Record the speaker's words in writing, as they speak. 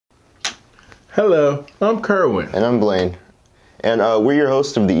Hello, I'm Kerwin. And I'm Blaine. And we're your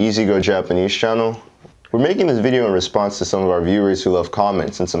hosts of the Easy Go Japanese channel. We're making this video in response to some of our viewers who left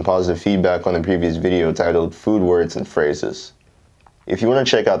comments and some positive feedback on the previous video titled Food Words and Phrases. If you want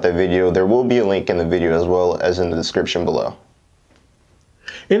to check out that video, there will be a link in the video as well as in the description below.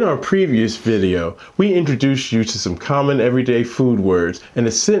 In our previous video, we introduced you to some common everyday food words and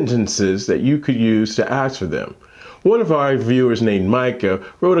the sentences that you could use to ask for them. One of our viewers named Micah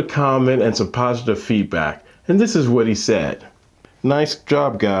wrote a comment and some positive feedback, and this is what he said. Nice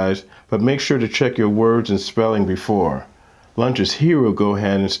job, guys, but make sure to check your words and spelling before. Lunch is Hiro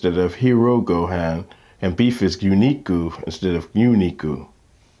Gohan instead of Hiro Gohan, and beef is Uniku instead of Uniku.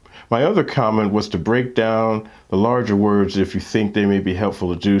 My other comment was to break down the larger words if you think they may be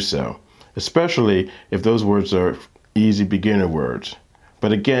helpful to do so, especially if those words are easy beginner words.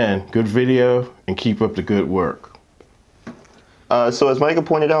 But again, good video and keep up the good work. So as Micah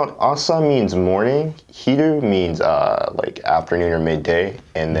pointed out, asa means morning, hiru means like afternoon or midday,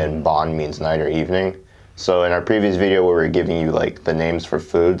 and then ban means night or evening. So in our previous video where we were giving you like the names for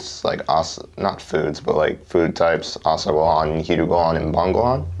foods, like asa, not foods, but like food types, asa gohan, hiru gohan, and ban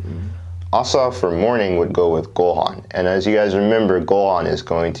gohan. Asa for morning would go with gohan. And as you guys remember, gohan is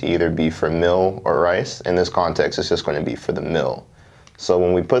going to either be for meal or rice. In this context, it's just going to be for the meal. So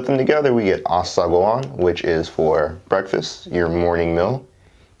when we put them together, we get asa gohan, which is for breakfast, your morning meal.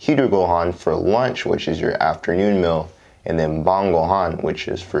 Hiru gohan for lunch, which is your afternoon meal. And then ban gohan, which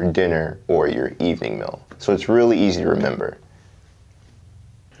is for dinner or your evening meal. So it's really easy to remember.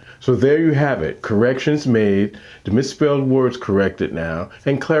 So there you have it. Corrections made, the misspelled words corrected now,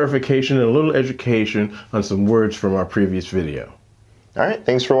 and clarification and a little education on some words from our previous video. Alright,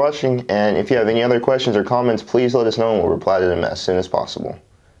 thanks for watching, and if you have any other questions or comments, please let us know and we'll reply to them as soon as possible.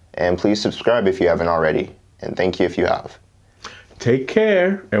 And please subscribe if you haven't already, and thank you if you have. Take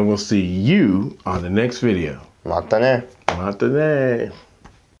care, and we'll see you on the next video. Mata ne. Mata ne.